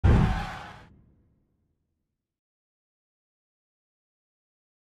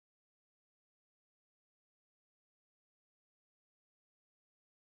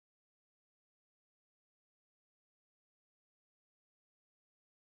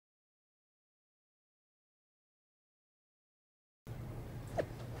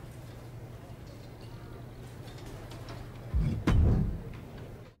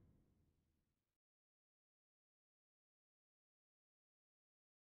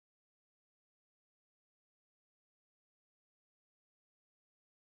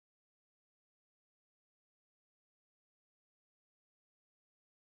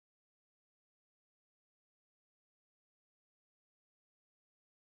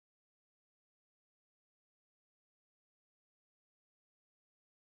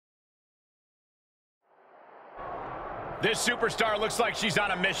This superstar looks like she's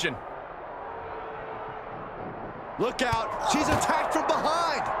on a mission. Look out, she's attacked from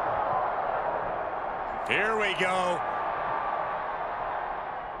behind. Here we go.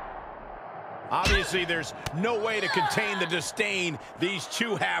 Obviously, there's no way to contain the disdain these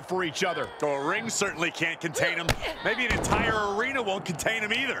two have for each other. Oh, a ring certainly can't contain them. Maybe an entire arena won't contain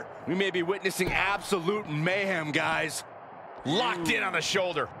them either. We may be witnessing absolute mayhem, guys. Locked in on the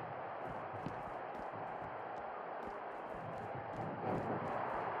shoulder.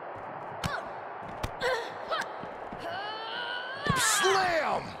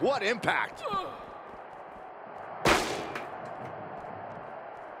 Slam! What impact!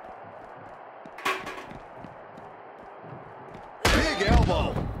 Big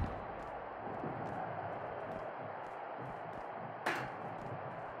elbow.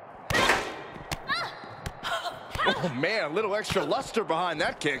 Oh man, a little extra luster behind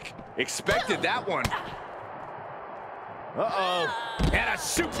that kick. Expected that one. Uh-oh. And a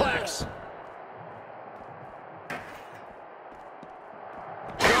suplex.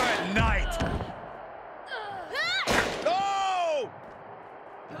 Good night. Oh!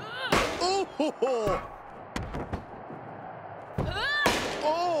 Ooh.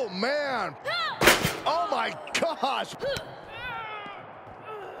 Oh man. Oh my gosh.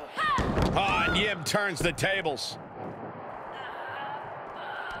 And Yim turns the tables.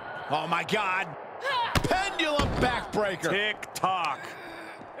 Oh my God. Pendulum backbreaker. Tick-tock.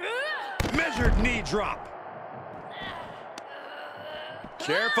 Measured knee drop.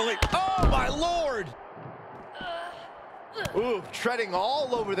 Carefully. Oh my Lord. Ooh, treading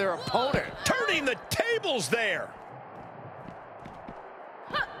all over their opponent. Turning the tables there.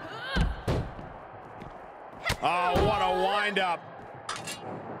 Oh, what a wind-up.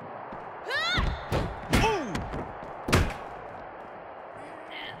 Ooh.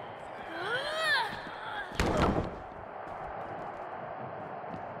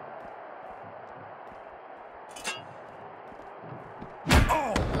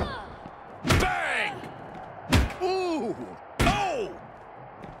 Oh. Bang! Ooh. Oh!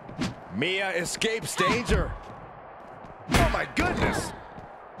 Mia escapes danger. Oh my goodness.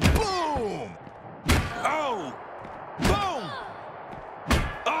 Boom. Oh. Boom.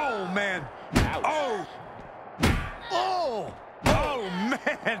 Oh, man. Oh. Oh. Oh,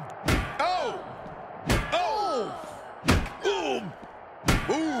 man. Oh. Oh. Boom.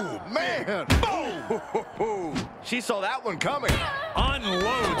 Ooh, man. Boom. She saw that one coming.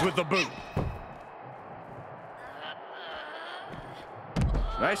 Unloads with the boot.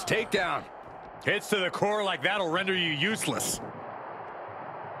 Nice takedown. Hits to the core like that'll render you useless.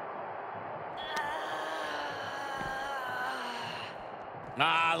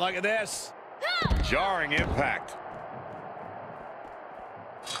 Ah, look at this. Jarring impact.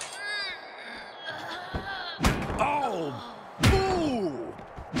 Oh! Ooh!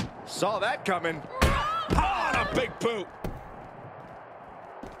 Saw that coming. Oh, and a big boot.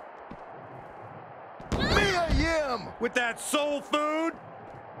 Mia Yim! With that soul food.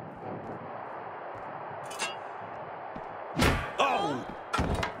 Oh!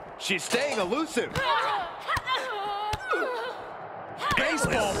 She's staying elusive.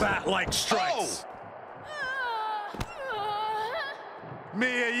 Baseball bat-like strikes.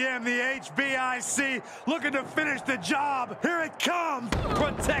 Mia Yim, the HBIC, looking to finish the job. Here it comes.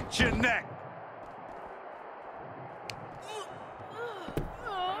 Protect your neck.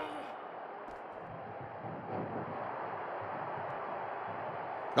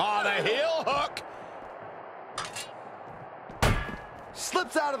 Oh, the heel hook.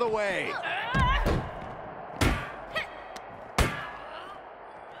 Slips out of the way.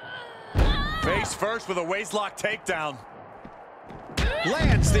 Face first with a waistlock takedown.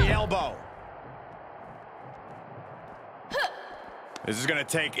 Lands the elbow. This is going to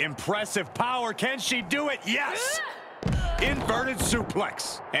take impressive power. Can she do it? Yes. Inverted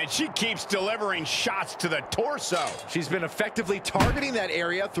suplex. And she keeps delivering shots to the torso. She's been effectively targeting that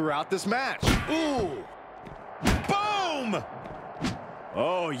area throughout this match. Ooh. Boom.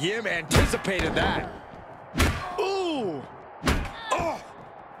 Oh, Yim anticipated that. Ooh. Oh.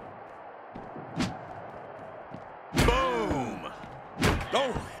 Boom.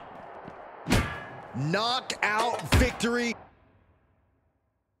 Oh. Knockout victory.